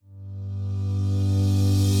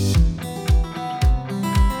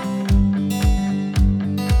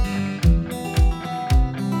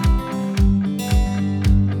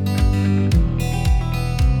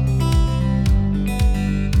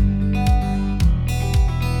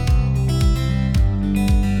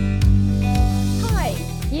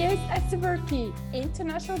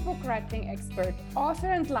international book writing expert, author,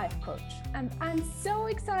 and life coach. And I'm so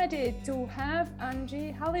excited to have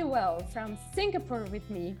Angie Halliwell from Singapore with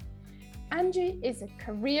me. Angie is a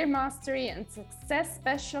career mastery and success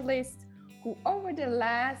specialist who, over the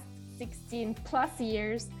last 16 plus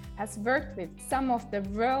years, has worked with some of the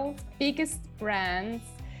world's biggest brands,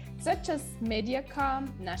 such as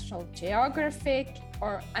Mediacom, National Geographic,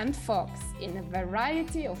 and Fox, in a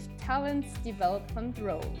variety of talent development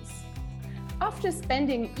roles. After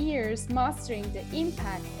spending years mastering the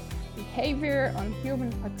impact of behavior on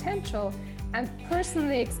human potential and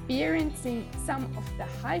personally experiencing some of the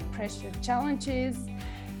high-pressure challenges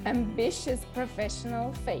ambitious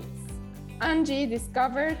professionals face, Angie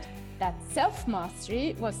discovered that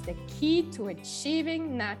self-mastery was the key to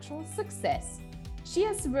achieving natural success. She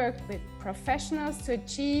has worked with professionals to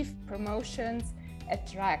achieve promotions,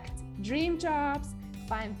 attract dream jobs,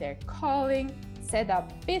 find their calling, set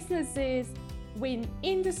up businesses, win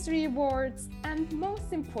industry awards, and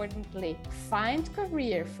most importantly, find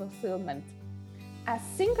career fulfillment. As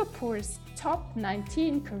Singapore's top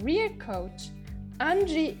 19 career coach,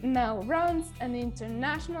 Angie now runs an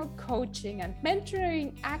international coaching and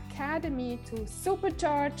mentoring academy to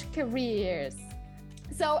supercharge careers.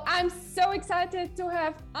 So I'm so excited to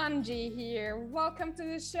have Angie here. Welcome to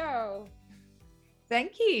the show.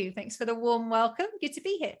 Thank you. Thanks for the warm welcome. Good to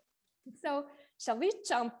be here. So shall we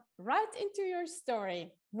jump right into your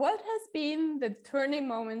story? What has been the turning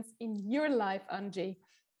moments in your life, Angie?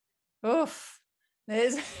 Oof.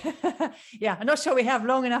 I'm not sure we have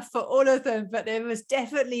long enough for all of them, but there was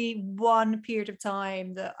definitely one period of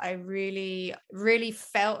time that I really, really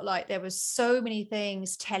felt like there was so many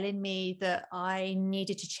things telling me that I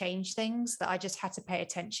needed to change things, that I just had to pay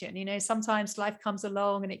attention. You know, sometimes life comes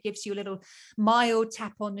along and it gives you a little mild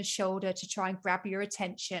tap on the shoulder to try and grab your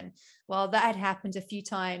attention. Well, that had happened a few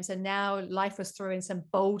times, and now life was throwing some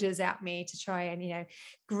boulders at me to try and,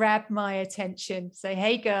 grab my attention. Say,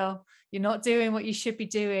 hey, girl, you're not doing what you should be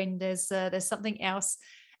doing. There's something else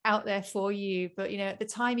out there for you. But at the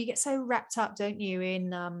time you get so wrapped up, don't you,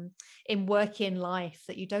 in working life,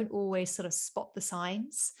 that you don't always sort of spot the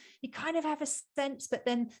signs. You kind of have a sense, but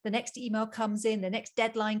then the next email comes in, the next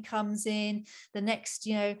deadline comes in, the next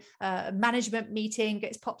management meeting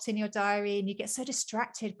gets popped in your diary, and you get so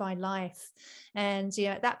distracted by life. And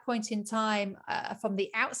at that point in time, from the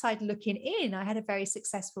outside looking in, I had a very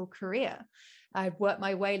successful career. I'd worked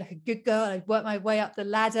my way like a good girl. I'd worked my way up the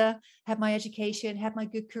ladder, had my education, had my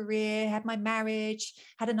good career, had my marriage,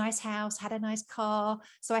 had a nice house, had a nice car.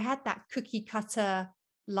 So I had that cookie cutter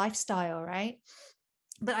lifestyle, right?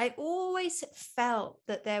 But I always felt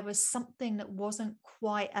that there was something that wasn't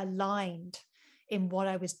quite aligned in what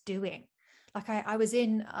I was doing. Like I was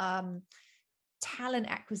in talent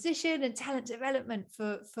acquisition and talent development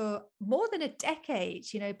for more than a decade,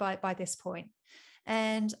 by this point.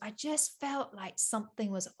 And I just felt like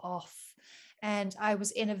something was off. And I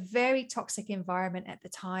was in a very toxic environment at the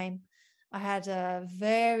time. I had a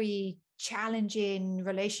very challenging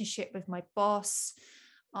relationship with my boss.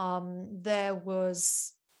 There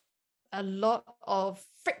was a lot of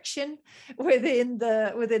friction within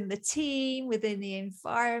the team, within the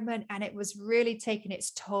environment, and it was really taking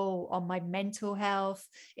its toll on my mental health.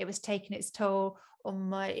 It was taking its toll on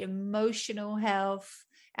my emotional health.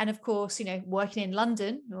 And of course, working in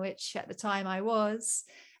London, which at the time I was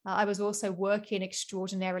also working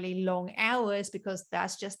extraordinarily long hours, because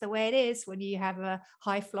that's just the way it is when you have a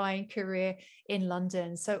high-flying career in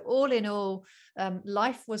London. So all in all,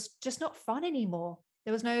 life was just not fun anymore.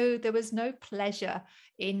 There was no pleasure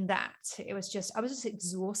in that. I was just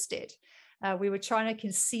exhausted. We were trying to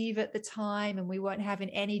conceive at the time, and we weren't having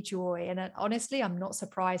any joy. And honestly, I'm not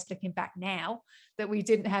surprised looking back now that we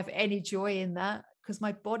didn't have any joy in that, because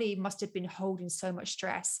my body must have been holding so much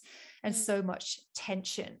stress and so much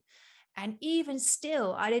tension. And even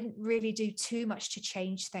still, I didn't really do too much to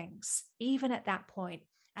change things, even at that point.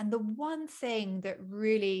 And the one thing that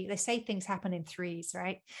really, they say things happen in threes,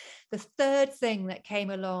 right? The third thing that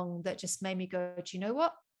came along that just made me go, do you know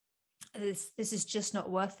what? This is just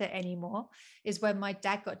not worth it anymore, is when my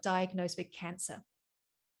dad got diagnosed with cancer.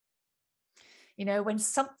 When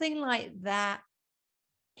something like that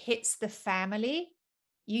hits the family,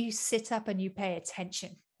 you sit up and you pay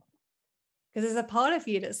attention, because there's a part of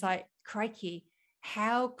you that's like, crikey,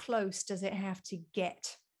 how close does it have to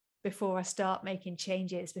get before I start making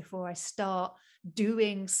changes, before I start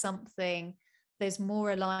doing something that's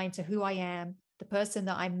more aligned to who I am, the person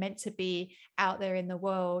that I'm meant to be out there in the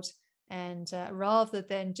world. And rather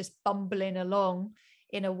than just bumbling along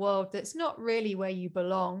in a world that's not really where you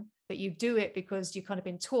belong, but you do it because you've kind of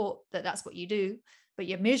been taught that that's what you do, but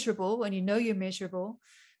you're miserable and you know you're miserable.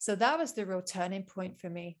 So that was the real turning point for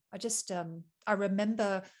me. I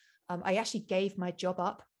remember I actually gave my job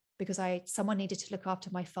up because someone needed to look after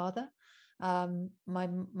my father. My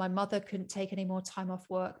mother couldn't take any more time off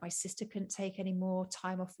work. My sister couldn't take any more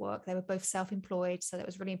time off work. They were both self-employed. So that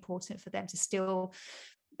was really important for them to still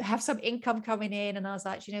have some income coming in. And I was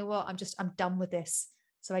like, you know what, I'm done with this.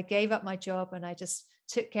 So I gave up my job and I just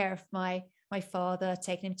took care of my father,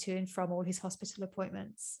 taking him to and from all his hospital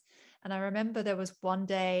appointments. And I remember there was one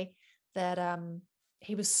day that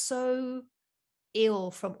he was so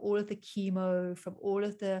ill from all of the chemo, from all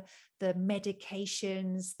of the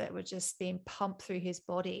medications that were just being pumped through his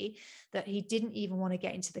body, that he didn't even want to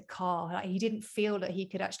get into the car. Like, he didn't feel that he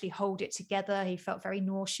could actually hold it together. He felt very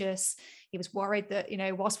nauseous. He was worried that,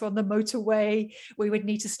 whilst we're on the motorway, we would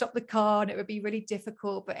need to stop the car and it would be really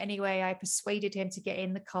difficult. But anyway, I persuaded him to get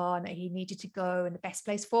in the car and that he needed to go. And the best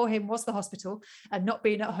place for him was the hospital and not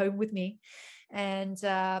being at home with me. And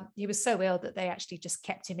he was so ill that they actually just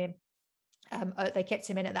kept him in. They kept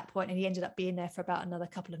him in at that point, and he ended up being there for about another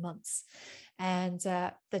couple of months. And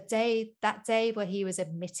that day where he was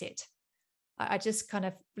admitted, I just kind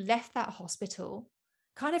of left that hospital,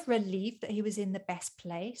 kind of relieved that he was in the best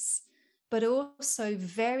place, but also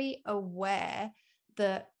very aware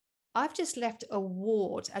that I've just left a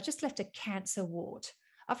ward. I just left a cancer ward.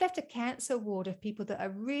 I've left a cancer ward of people that are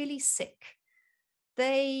really sick.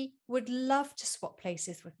 They would love to swap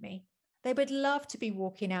places with me. They would love to be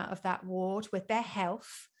walking out of that ward with their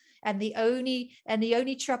health. And the only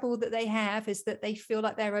trouble that they have is that they feel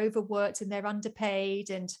like they're overworked and they're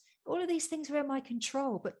underpaid. And all of these things were in my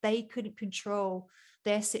control, but they couldn't control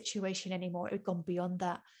their situation anymore. It had gone beyond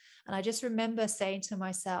that. And I just remember saying to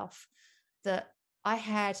myself that I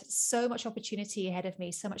had so much opportunity ahead of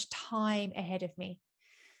me, so much time ahead of me,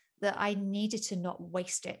 that I needed to not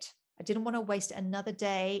waste it. I didn't want to waste another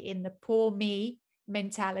day in the poor me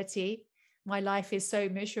mentality. My life is so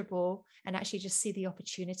miserable, and actually just see the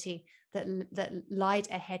opportunity that lied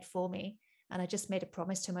ahead for me. And I just made a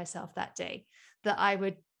promise to myself that day that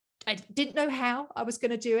I didn't know how I was going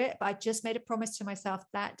to do it, but I just made a promise to myself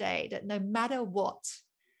that day that no matter what,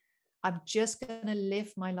 I'm just going to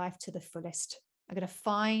live my life to the fullest. I'm going to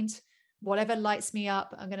find whatever lights me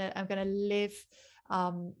up. I'm going to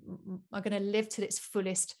live to its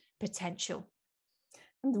fullest potential.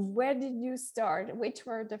 And where did you start? Which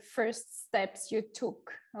were the first steps you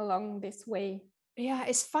took along this way? Yeah,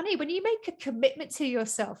 it's funny when you make a commitment to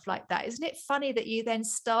yourself like that. Isn't it funny that you then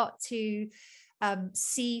start to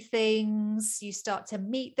see things, you start to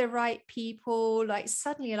meet the right people, like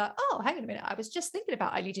suddenly you're like, oh, hang on a minute, I was just thinking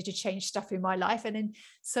about I needed to change stuff in my life, and then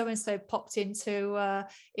so and so popped into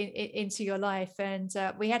your life. And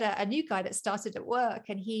we had a new guy that started at work,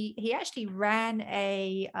 and he actually ran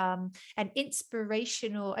an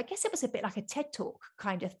inspirational, I guess it was a bit like a TED Talk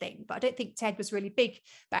kind of thing, but I don't think TED was really big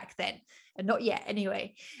back then, and not yet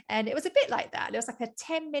anyway. And it was a bit like that. It was like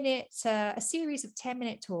a series of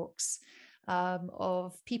 10-minute talks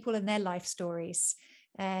of people and their life stories.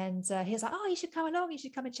 And he was like, oh, you should come along, you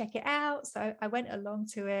should come and check it out. So I went along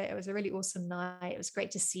to it. It was a really awesome night. It was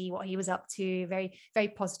great to see what he was up to. Very, very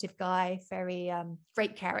positive guy, very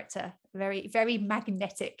great character, very, very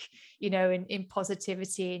magnetic, in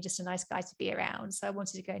positivity, and just a nice guy to be around. So I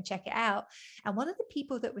wanted to go and check it out. And one of the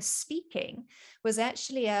people that was speaking was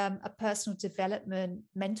actually a personal development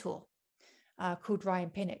mentor called Ryan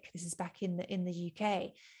Pinnock. This is back in the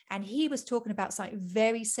UK. And he was talking about something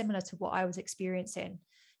very similar to what I was experiencing.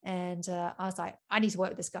 And I was like, I need to work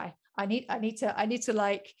with this guy. I need to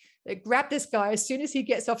like grab this guy as soon as he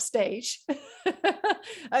gets off stage.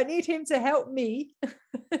 I need him to help me.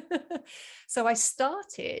 So I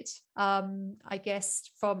started, I guess,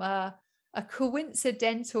 from a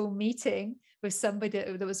coincidental meeting with somebody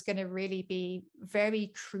that was going to really be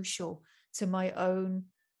very crucial to my own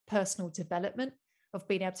personal development, of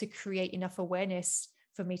being able to create enough awareness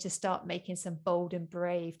for me to start making some bold and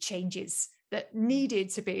brave changes that needed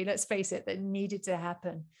to be, let's face it, that needed to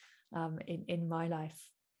happen in my life.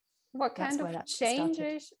 What kind of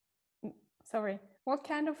changes? Sorry, what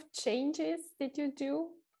kind of changes did you do?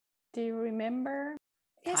 Do you remember?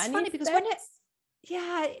 It's funny because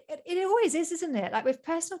it always is, isn't it? Like with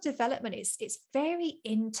personal development, it's very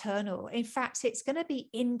internal. In fact, it's going to be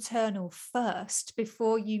internal first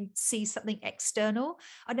before you see something external.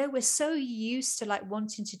 I know we're so used to like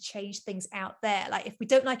wanting to change things out there. Like if we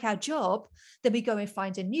don't like our job, then we go and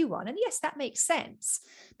find a new one. And yes, that makes sense.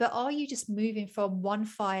 But are you just moving from one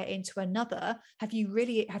fire into another? Have you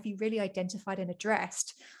really identified and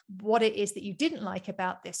addressed what it is that you didn't like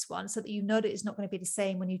about this one, so that you know that it's not going to be the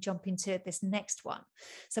same when you jump into this next one.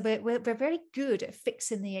 So we're very good at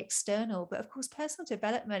fixing the external, but of course, personal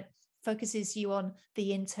development focuses you on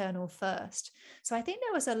the internal first. So I think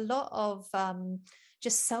there was a lot of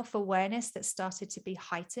just self-awareness that started to be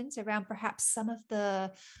heightened around perhaps some of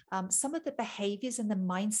the behaviors and the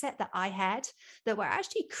mindset that I had that were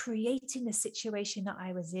actually creating the situation that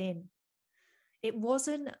I was in. It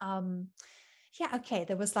wasn't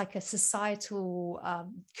there was like a societal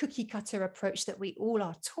cookie cutter approach that we all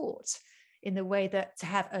are taught in the way that to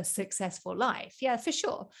have a successful life. Yeah, for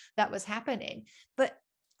sure, that was happening. But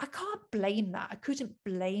I can't blame that. I couldn't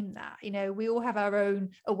blame that. You know, we all have our own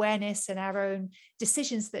awareness and our own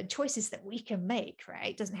decisions, that choices that we can make, right?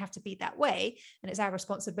 It doesn't have to be that way. And it's our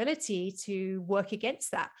responsibility to work against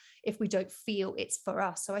that if we don't feel it's for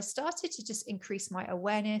us. So I started to just increase my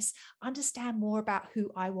awareness, understand more about who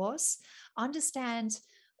I was, understand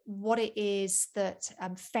what it is that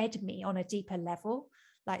fed me on a deeper level,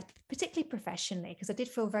 like particularly professionally, because I did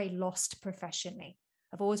feel very lost professionally.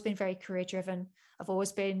 I've always been very career driven. I've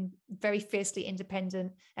always been very fiercely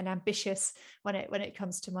independent and ambitious when it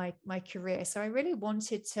comes to my career. So I really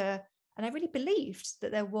wanted to, and I really believed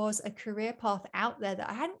that there was a career path out there that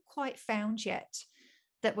I hadn't quite found yet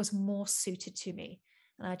that was more suited to me.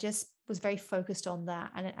 And I just was very focused on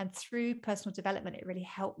that. And through personal development, it really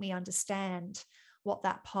helped me understand what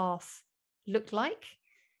that path looked like,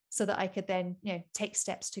 so that I could then, take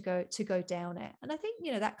steps to go down it. And I think,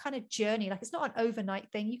 that kind of journey, like it's not an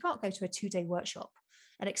overnight thing. You can't go to a 2-day workshop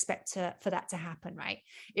and expect for that to happen, right?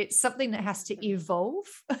 It's something that has to evolve.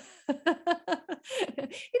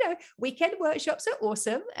 Weekend workshops are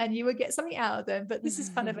awesome and you will get something out of them, but this is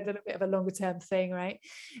kind of a little bit of a longer term thing, right?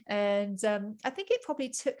 And I think it probably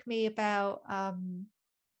took me about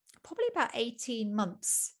 18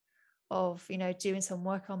 months of, doing some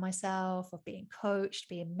work on myself, of being coached,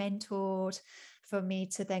 being mentored, for me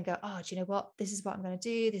to then go, oh, do you know what? This is what I'm going to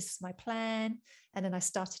do. This is my plan. And then I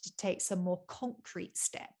started to take some more concrete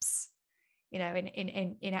steps,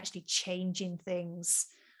 in actually changing things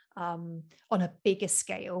on a bigger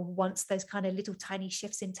scale once those kind of little tiny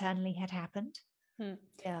shifts internally had happened.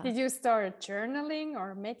 Yeah. Did you start journaling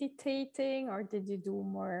or meditating, or did you do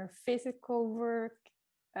more physical work?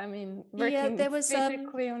 I mean, working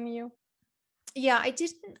physically on you? Yeah, I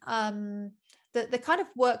didn't. The kind of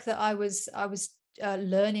work that I was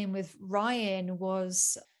learning with Ryan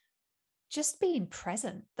was just being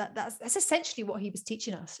present. That's essentially what he was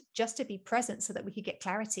teaching us, just to be present, so that we could get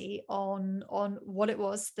clarity on what it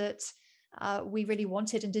was that we really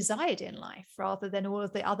wanted and desired in life, rather than all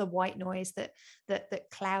of the other white noise that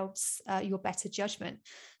clouds your better judgment.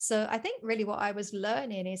 So I think really what I was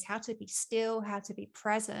learning is how to be still, how to be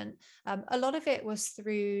present. A lot of it was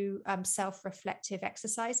through self-reflective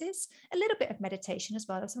exercises, a little bit of meditation as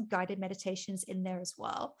well. There's some guided meditations in there as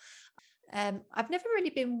well. I've never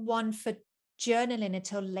really been one for journaling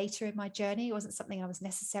until later in my journey. It wasn't something I was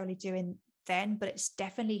necessarily doing then, but it's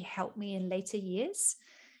definitely helped me in later years.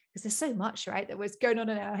 Because there's so much, right, that was going on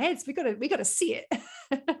in our heads. We got to see it.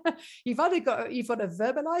 You've got to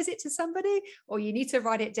verbalize it to somebody, or you need to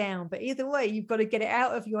write it down. But either way, you've got to get it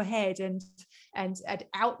out of your head and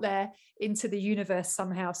out there into the universe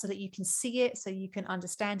somehow, so that you can see it, so you can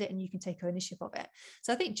understand it, and you can take ownership of it.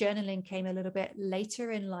 So I think journaling came a little bit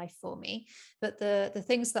later in life for me. But the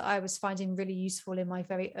things that I was finding really useful in my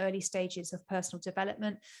very early stages of personal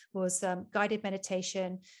development was guided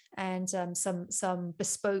meditation and some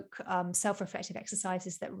bespoke self-reflective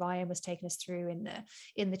exercises that Ryan was taking us through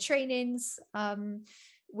in the trainings,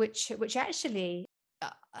 which actually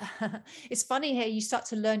it's funny here. You start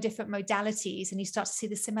to learn different modalities and you start to see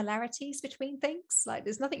the similarities between things. Like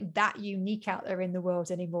there's nothing that unique out there in the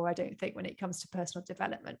world anymore, I don't think, when it comes to personal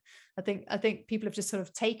development. I think people have just sort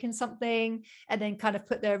of taken something and then kind of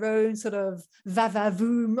put their own sort of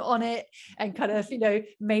va-va-voom on it and kind of,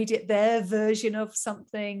 made it their version of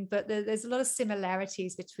something. But there's a lot of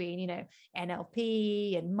similarities between,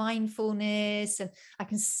 NLP and mindfulness. And I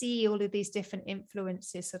can see all of these different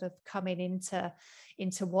influences sort of coming into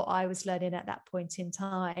what I was learning at that point in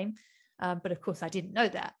time. But of course, I didn't know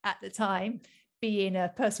that at the time, being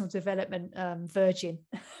a personal development virgin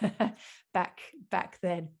back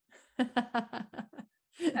then.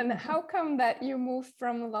 And how come that you moved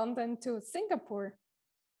from London to Singapore?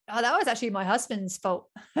 Oh, that was actually my husband's fault.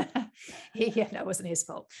 No, it wasn't his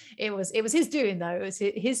fault. It was his doing, though. It was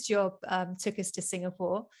his job took us to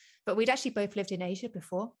Singapore, but we'd actually both lived in Asia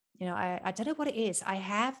before. I don't know what it is. I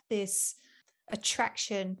have this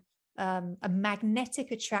attraction, a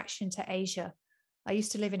magnetic attraction to Asia. I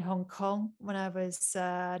used to live in Hong Kong when I was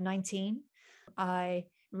 19. I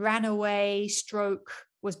ran away, stroke,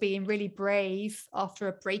 was being really brave after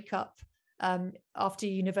a breakup, after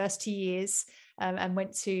university years, and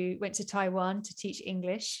went to Taiwan to teach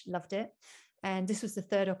English. Loved it. And this was the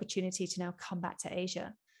third opportunity to now come back to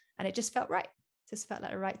Asia. And it just felt right. Just felt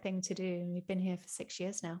like the right thing to do. And we've been here for 6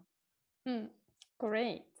 years now.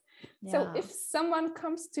 Great. Yeah. So if someone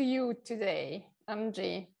comes to you today,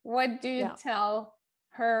 Angie, what do you tell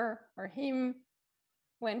her or him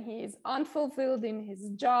when he is unfulfilled in his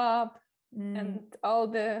job and all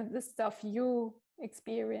the stuff you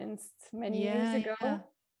experienced many years ago?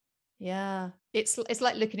 Yeah, it's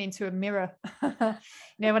like looking into a mirror.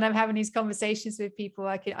 When I'm having these conversations with people,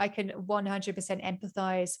 I can 100%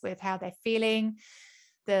 empathize with how they're feeling,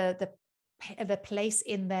 the place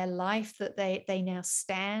in their life that they now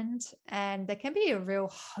stand, and there can be a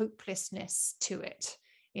real hopelessness to it.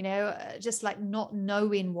 Just like not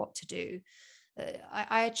knowing what to do.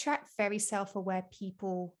 I attract very self-aware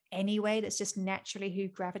people anyway. That's just naturally who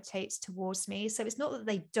gravitates towards me. So it's not that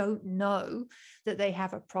they don't know that they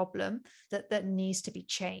have a problem that needs to be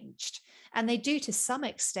changed. And they do, to some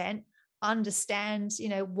extent, understand,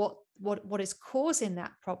 what is causing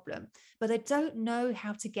that problem, but they don't know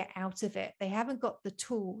how to get out of it. They haven't got the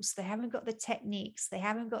tools, they haven't got the techniques, they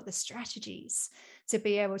haven't got the strategies to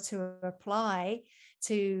be able to apply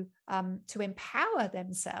to empower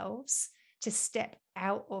themselves to step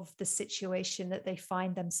out of the situation that they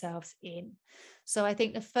find themselves in. So I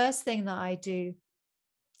think the first thing that I do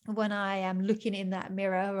when I am looking in that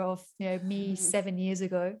mirror of me 7 years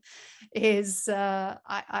ago is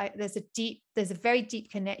there's a very deep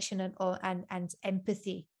connection and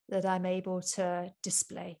empathy that I'm able to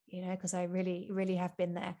display, because I really have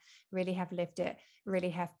been there, really have lived it, really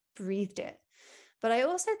have breathed it. But I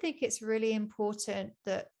also think it's really important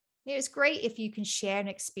that it's great if you can share an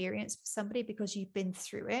experience with somebody because you've been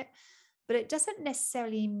through it, but it doesn't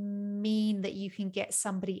necessarily mean that you can get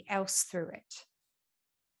somebody else through it.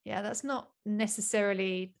 Yeah, that's not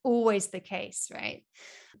necessarily always the case, right?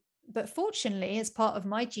 But fortunately, as part of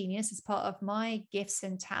my genius, as part of my gifts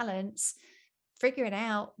and talents, figuring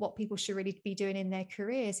out what people should really be doing in their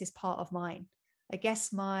careers is part of mine. I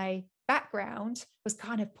guess my background was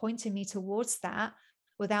kind of pointing me towards that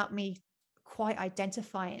without me quite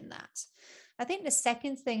identifying that. I think the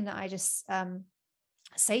second thing that I just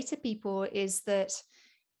say to people is that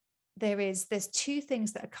there's two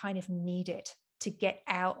things that are kind of needed to get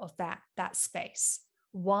out of that space.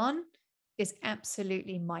 One is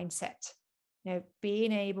absolutely mindset.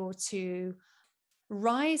 Being able to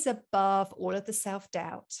rise above all of the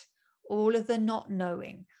self-doubt, all of the not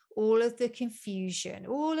knowing, all of the confusion,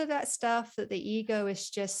 all of that stuff that the ego is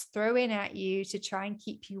just throwing at you to try and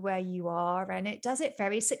keep you where you are. And it does it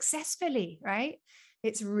very successfully, right?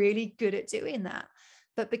 It's really good at doing that.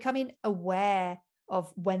 But becoming aware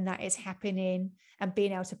of when that is happening and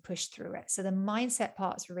being able to push through it. So the mindset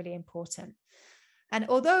part is really important. And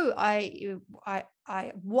although I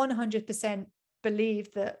 100%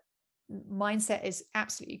 believe that mindset is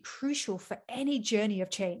absolutely crucial for any journey of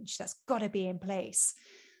change, that's got to be in place,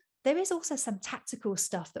 there is also some tactical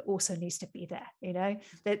stuff that also needs to be there.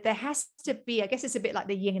 There has to be, I guess it's a bit like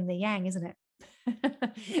the yin and the yang, isn't it?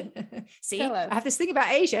 See, I have this thing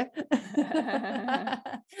about Asia.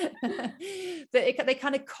 They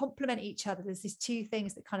kind of complement each other. There's these two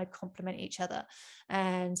things that kind of complement each other.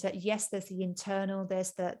 And yes, there's the internal,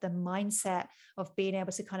 there's the mindset of being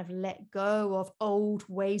able to kind of let go of old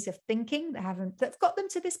ways of thinking that've got them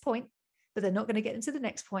to this point, but they're not going to get them to the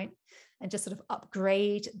next point, and just sort of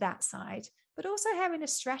upgrade that side. But also having a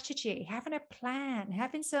strategy, having a plan,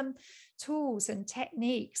 having some tools and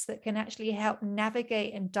techniques that can actually help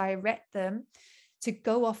navigate and direct them to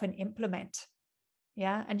go off and implement.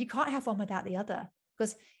 Yeah. And you can't have one without the other,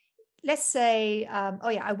 because let's say,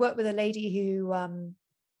 I worked with a lady who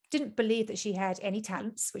didn't believe that she had any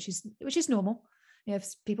talents, which is normal.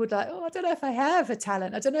 People are like, I don't know if I have a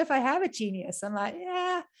talent. I don't know if I have a genius. I'm like,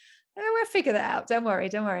 yeah, we'll figure that out. Don't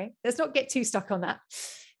worry. Let's not get too stuck on that.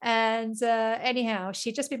 And anyhow, she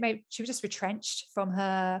was just retrenched from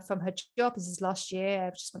her job. This is last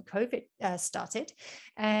year, just when COVID started.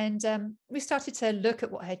 And we started to look at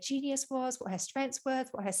what her genius was, what her strengths were,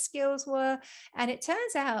 what her skills were. And it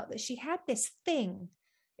turns out that she had this thing.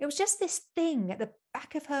 It was just this thing at the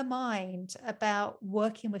back of her mind about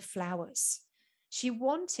working with flowers. She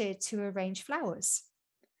wanted to arrange flowers.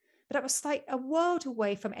 But that was like a world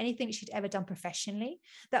away from anything she'd ever done professionally.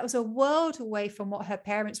 That was a world away from what her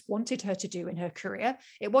parents wanted her to do in her career.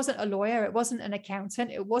 It wasn't a lawyer. It wasn't an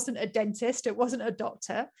accountant. It wasn't a dentist. It wasn't a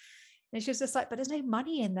doctor. And she was just like, but there's no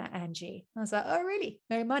money in that, Angie. I was like, oh, really?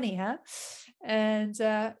 No money, huh? And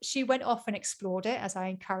she went off and explored it, as I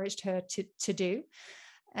encouraged her to do.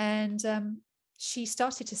 And she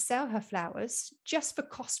started to sell her flowers just for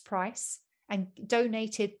cost price and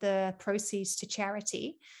donated the proceeds to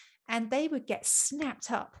charity. And they would get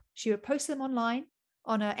snapped up. She would post them online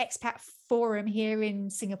on an expat forum here in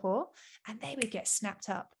Singapore, and they would get snapped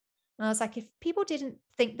up. And I was like, if people didn't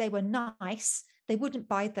think they were nice, they wouldn't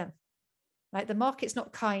buy them. Like, the market's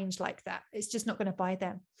not kind like that. It's just not going to buy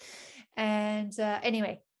them. And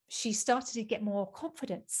anyway, she started to get more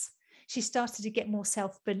confidence. She started to get more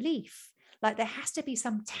self-belief. Like, there has to be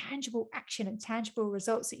some tangible action and tangible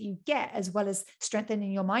results that you get, as well as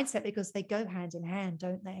strengthening your mindset, because they go hand in hand,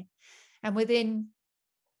 don't they? And within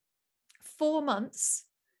 4 months,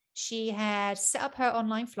 she had set up her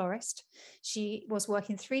online florist. She was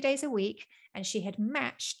working 3 days a week, and she had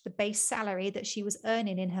matched the base salary that she was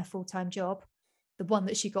earning in her full-time job, the one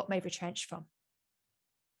that she got made retrenched from.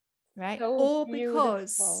 Right? So all beautiful.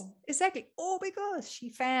 because, exactly, all because she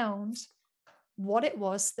found what it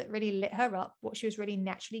was that really lit her up, what she was really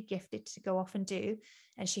naturally gifted to go off and do.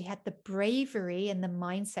 And she had the bravery and the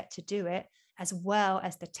mindset to do it, as well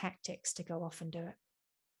as the tactics to go off and do it.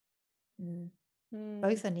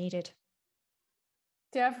 Both are needed.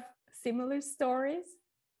 Do you have similar stories?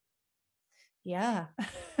 Yeah.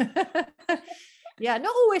 Yeah,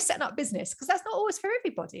 not always setting up business, because that's not always for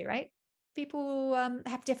everybody, right? People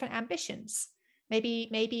have different ambitions.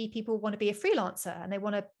 Maybe people want to be a freelancer, and they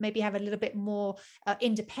want to maybe have a little bit more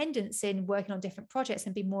independence in working on different projects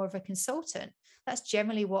and be more of a consultant. That's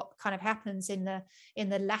generally what kind of happens in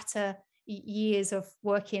the latter years of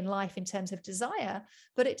working life in terms of desire.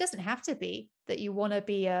 But it doesn't have to be that you want to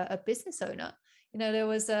be a business owner. You know, there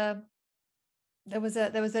was a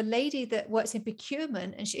lady that works in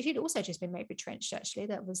procurement, and she'd also just been made retrenched. Actually,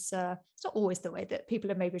 that was it's not always the way that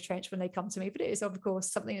people are made retrenched when they come to me, but it is, of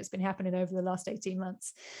course, something that's been happening over the last 18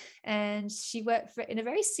 months. And she worked in a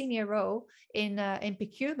very senior role in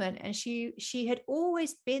procurement, and she had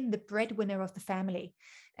always been the breadwinner of the family.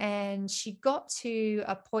 And she got to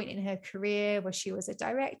a point in her career where she was a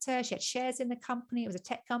director. She had shares in the company. It was a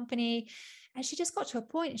tech company, and she just got to a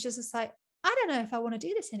point, and she was just like, I don't know if I want to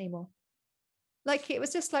do this anymore. Like, it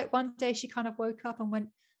was just like one day she kind of woke up and went,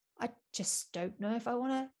 I just don't know if I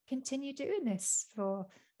want to continue doing this for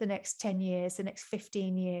the next 10 years, the next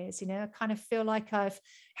 15 years. You know, I kind of feel like I've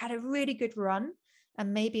had a really good run,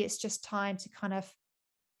 and maybe it's just time to kind of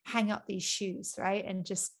hang up these shoes, right? And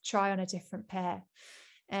just try on a different pair.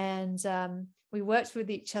 And we worked with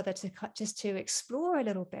each other to explore a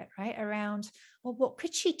little bit, right, around, well, what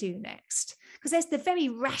could she do next? Because there's the very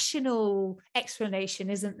rational explanation,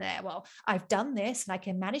 isn't there? Well, I've done this, and I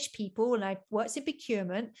can manage people, and I've worked in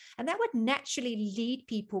procurement, and that would naturally lead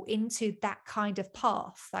people into that kind of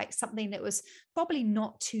path, like something that was probably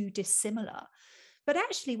not too dissimilar. But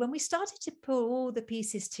actually, when we started to pull all the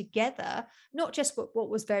pieces together, not just what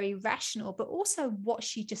was very rational, but also what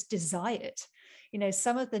she just desired, you know,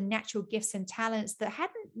 some of the natural gifts and talents that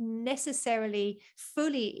hadn't necessarily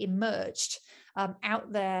fully emerged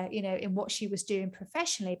out there, you know, in what she was doing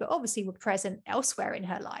professionally, but obviously were present elsewhere in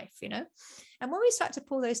her life, you know. And when we started to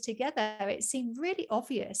pull those together, it seemed really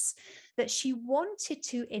obvious that she wanted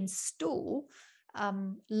to install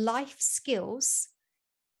life skills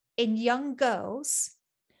in young girls,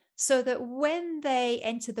 so that when they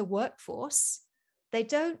enter the workforce, they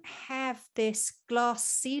don't have this glass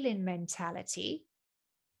ceiling mentality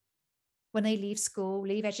when they leave school,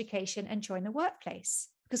 leave education, and join the workplace.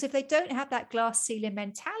 Because if they don't have that glass ceiling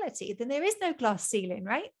mentality, then there is no glass ceiling,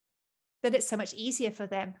 right? Then it's so much easier for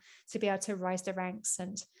them to be able to rise the ranks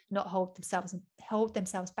and not hold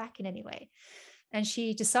themselves back in any way. And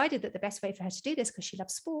she decided that the best way for her to do this, because she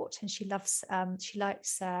loves sport and she likes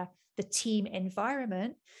the team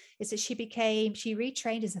environment, is that she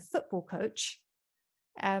retrained as a football coach,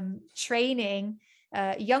 training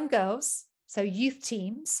young girls, so youth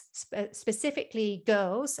teams, specifically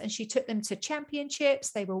girls, and she took them to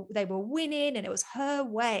championships. They were winning, and it was her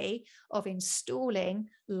way of installing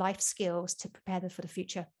life skills to prepare them for the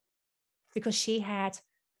future, because she had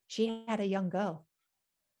a young girl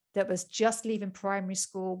that was just leaving primary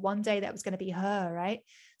school. One day that was going to be her, right?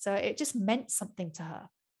 So it just meant something to her.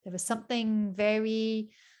 There was something very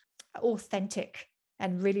authentic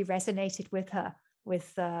and really resonated with her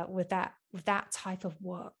with that type of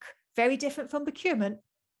work. Very different from procurement,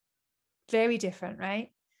 very different, right?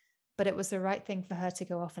 But it was the right thing for her to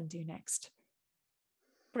go off and do next.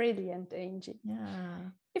 Brilliant, Angie.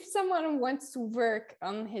 Yeah. If someone wants to work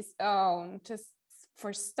on his own, just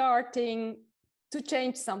for starting to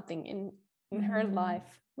change something in her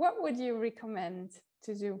life, what would you recommend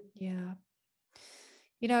to do? Yeah.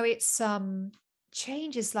 It's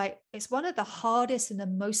change is like, it's one of the hardest and the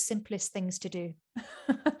most simplest things to do.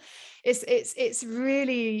 It's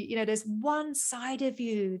really, there's one side of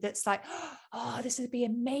you that's like, oh, this would be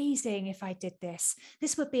amazing if I did this.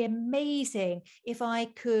 This would be amazing if I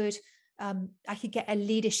could get a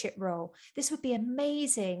leadership role. This would be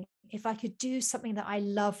amazing if I could do something that I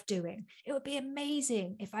love doing. It would be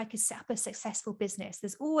amazing if I could set up a successful business.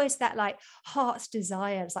 There's always that like heart's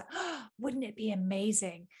desire. It's like, oh, wouldn't it be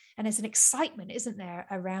amazing? And there's an excitement, isn't there,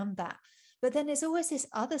 around that? But then there's always this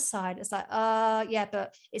other side. It's like, yeah,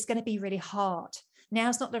 but it's going to be really hard.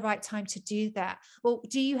 Now's not the right time to do that. Well,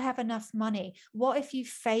 do you have enough money? What if you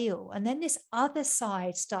fail? And then this other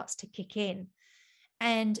side starts to kick in.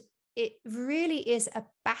 And it really is a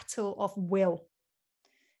battle of will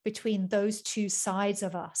between those two sides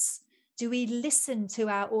of us. Do we listen to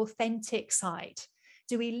our authentic side?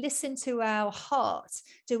 Do we listen to our heart?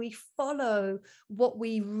 Do we follow what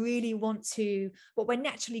we really want to, what we're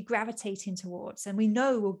naturally gravitating towards? And we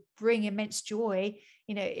know will bring immense joy,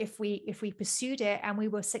 if we pursued it and we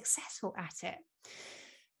were successful at it.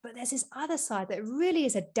 But there's this other side that really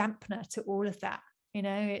is a dampener to all of that.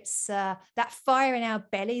 It's that fire in our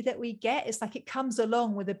belly that we get. It's like it comes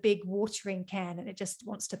along with a big watering can and it just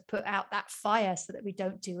wants to put out that fire so that we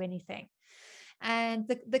don't do anything. And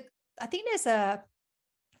I think there's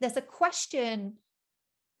a question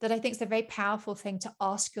that I think is a very powerful thing to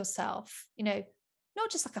ask yourself, not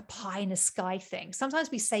just like a pie in the sky thing. Sometimes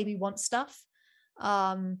we say we want stuff,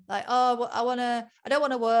 like, oh, well, I don't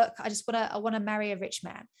want to work. I want to marry a rich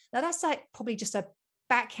man. Now that's like probably just a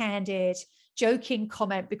backhanded joking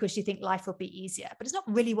comment because you think life will be easier, but it's not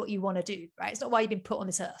really what you want to do, right? It's not why you've been put on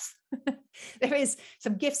this earth. There is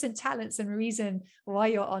some gifts and talents and reason why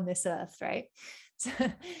you're on this earth, right?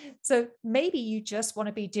 So maybe you just want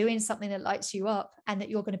to be doing something that lights you up and that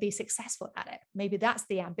you're going to be successful at it. Maybe that's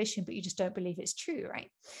the ambition, but you just don't believe it's true,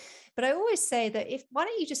 right? But I always say that why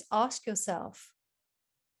don't you just ask yourself,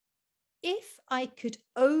 if I could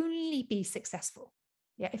only be successful,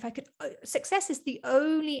 if I could, success is the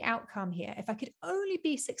only outcome here. If I could only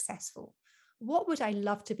be successful, what would I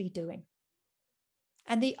love to be doing?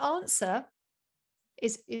 And the answer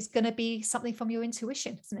is going to be something from your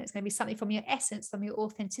intuition, isn't it? It's going to be something from your essence, from your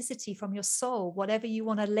authenticity, from your soul, whatever you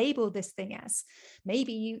want to label this thing as.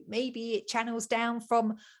 Maybe it channels down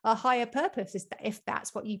from a higher purpose, if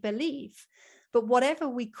that's what you believe. But whatever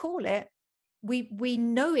we call it, we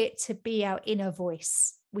know it to be our inner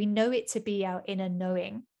voice. We know it to be our inner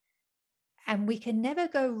knowing. And we can never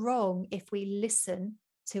go wrong if we listen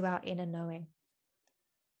to our inner knowing.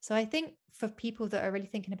 So I think for people that are really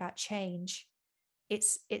thinking about change,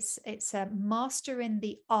 it's mastering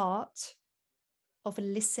the art of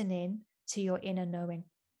listening to your inner knowing.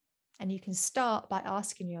 And you can start by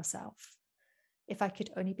asking yourself, if I could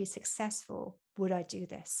only be successful, would I do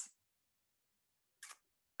this?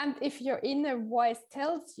 And if your inner voice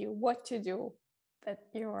tells you what to do, but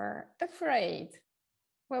you're afraid,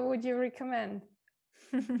 what would you recommend?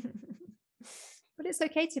 But it's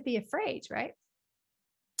okay to be afraid, right?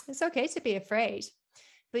 It's okay to be afraid,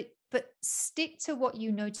 but stick to what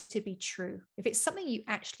you know to be true. If it's something you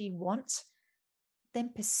actually want,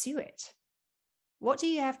 then pursue it. What do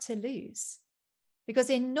you have to lose? Because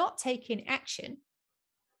in not taking action,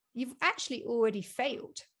 you've actually already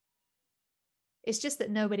failed. It's just that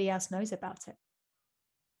nobody else knows about it.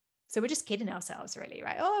 So we're just kidding ourselves, really,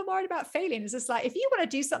 right? Oh, I'm worried about failing. It's just like, if you want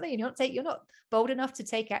to do something and you're not bold enough to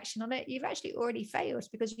take action on it, you've actually already failed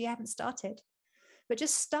because you haven't started. But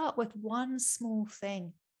just start with one small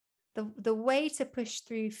thing. The way to push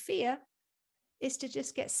through fear is to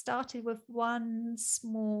just get started with one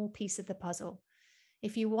small piece of the puzzle.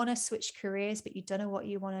 If you want to switch careers, but you don't know what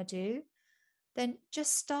you want to do, then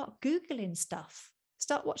just start Googling stuff.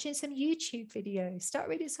 Start watching some YouTube videos, start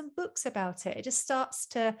reading some books about it. It just starts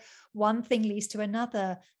to, one thing leads to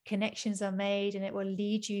another, connections are made, and it will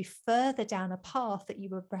lead you further down a path that you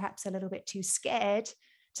were perhaps a little bit too scared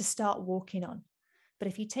to start walking on. But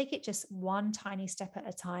if you take it just one tiny step at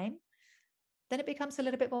a time, then it becomes a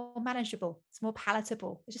little bit more manageable. It's more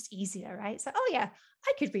palatable. It's just easier, right? It's like, oh yeah,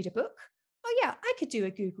 I could read a book. Oh yeah, I could do a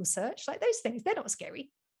Google search. Like those things, they're not scary,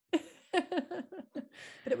 but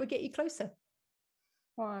it would get you closer.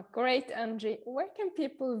 Wow, great, Angie. Where can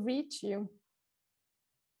people reach you?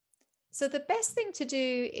 So the best thing to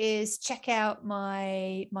do is check out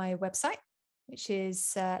my website, which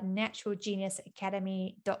is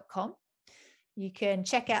naturalgeniusacademy.com. You can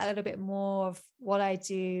check out a little bit more of what I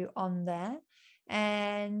do on there.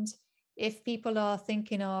 And if people are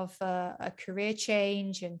thinking of a career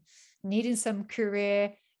change and needing some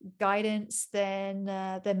career guidance, then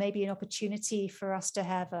there may be an opportunity for us to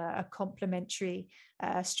have a complementary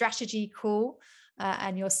strategy call,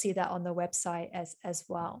 and you'll see that on the website as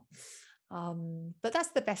well. But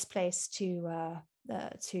that's the best place to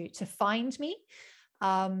find me.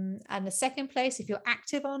 And the second place, if you're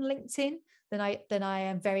active on LinkedIn, then I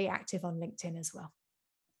am very active on LinkedIn as well.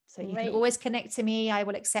 So you can always connect to me. I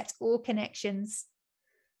will accept all connections.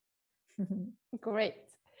 Great.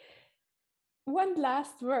 One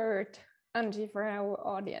last word, Angie, for our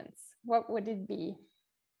audience. What would it be?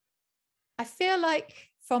 I feel like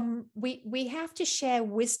we have to share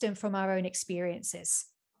wisdom from our own experiences.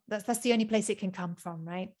 That's the only place it can come from,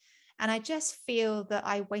 right? And I just feel that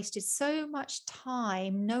I wasted so much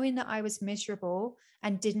time knowing that I was miserable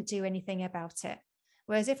and didn't do anything about it.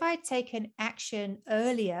 Whereas if I'd taken action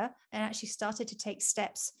earlier and actually started to take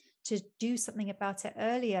steps to do something about it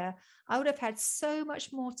earlier, I would have had so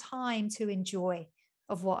much more time to enjoy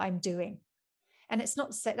of what I'm doing. And that's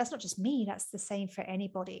not just me, that's the same for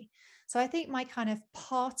anybody. So I think my kind of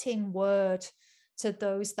parting word to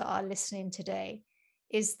those that are listening today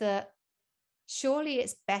is that surely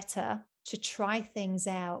it's better to try things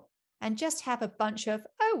out and just have a bunch of,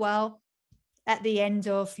 oh, well, at the end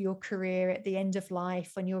of your career, at the end of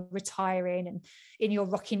life, when you're retiring and in your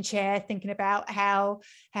rocking chair, thinking about how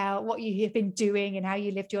what you have been doing and how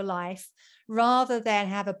you lived your life, rather than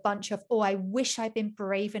have a bunch of, oh, I wish I'd been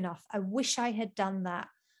brave enough. I wish I had done that.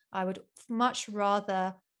 I would much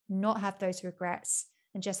rather not have those regrets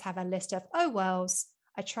and just have a list of, oh, wells,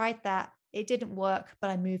 I tried that. It didn't work,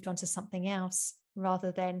 but I moved on to something else,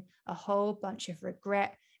 rather than a whole bunch of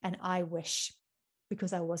regret and I wish,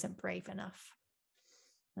 because I wasn't brave enough.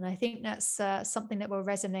 And I think that's something that will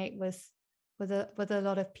resonate with a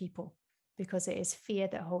lot of people, because it is fear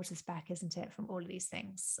that holds us back, isn't it, from all of these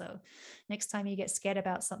things. So next time you get scared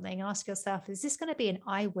about something, ask yourself, is this going to be an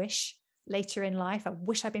I wish later in life? I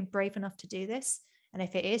wish I'd been brave enough to do this. And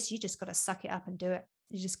if it is, you just got to suck it up and do it.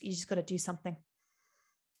 You just got to do something.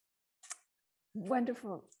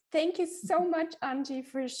 Wonderful. Thank you so much, Angie,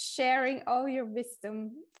 for sharing all your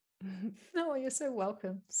wisdom. No, you're so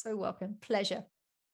welcome. So welcome. Pleasure.